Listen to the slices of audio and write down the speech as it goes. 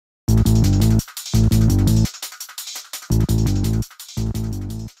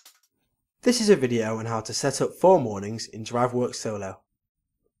This is a video on how to set up form warnings in DriveWorks Solo.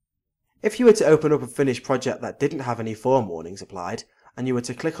 If you were to open up a finished project that didn't have any form warnings applied, and you were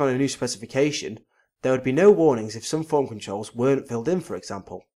to click on a new specification, there would be no warnings if some form controls weren't filled in, for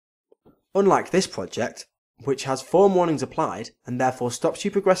example. Unlike this project, which has form warnings applied and therefore stops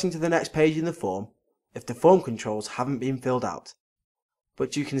you progressing to the next page in the form if the form controls haven't been filled out.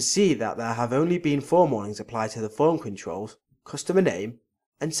 But you can see that there have only been form warnings applied to the form controls, customer name,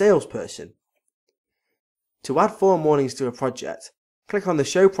 and salesperson. To add form warnings to a project, click on the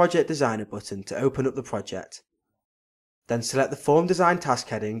Show Project Designer button to open up the project. Then select the Form Design task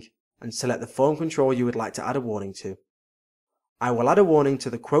heading and select the form control you would like to add a warning to. I will add a warning to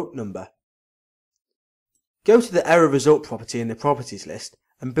the quote number. Go to the Error Result property in the Properties list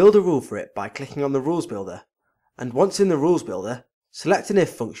and build a rule for it by clicking on the Rules Builder, and once in the Rules Builder, select an if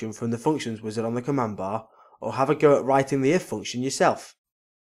function from the Functions wizard on the command bar, or have a go at writing the if function yourself.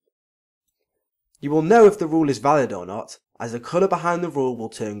 You will know if the rule is valid or not, as the colour behind the rule will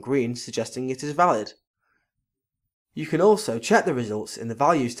turn green, suggesting it is valid. You can also check the results in the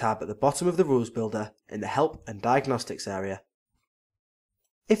Values tab at the bottom of the Rules Builder in the Help and Diagnostics area.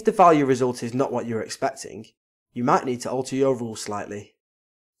 If the value result is not what you're expecting, you might need to alter your rule slightly.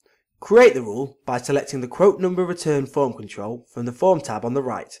 Create the rule by selecting the Quote Number Return Form control from the Form tab on the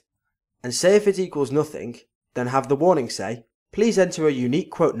right, and say if it equals nothing, then have the warning say, please enter a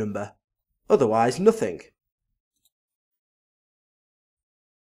unique quote number, otherwise nothing.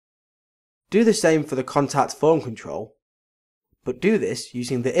 Do the same for the Contact Form control, but do this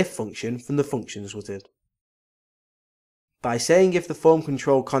using the if function from the Functions wizard. By saying if the form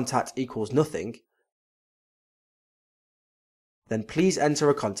control contact equals nothing, then please enter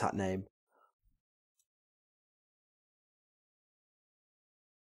a contact name.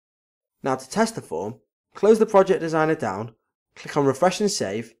 Now to test the form, close the Project Designer down, click on Refresh and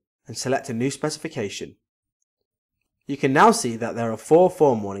Save, and select a new specification. You can now see that there are 4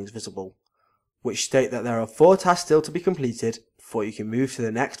 form warnings visible, which state that there are 4 tasks still to be completed before you can move to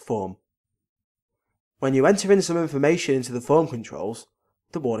the next form. When you enter in some information into the form controls,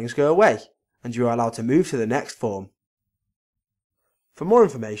 the warnings go away, and you are allowed to move to the next form. For more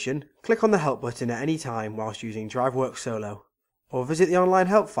information, click on the Help button at any time whilst using DriveWorks Solo, or visit the online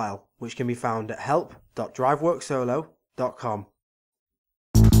help file, which can be found at help.driveworkssolo.com.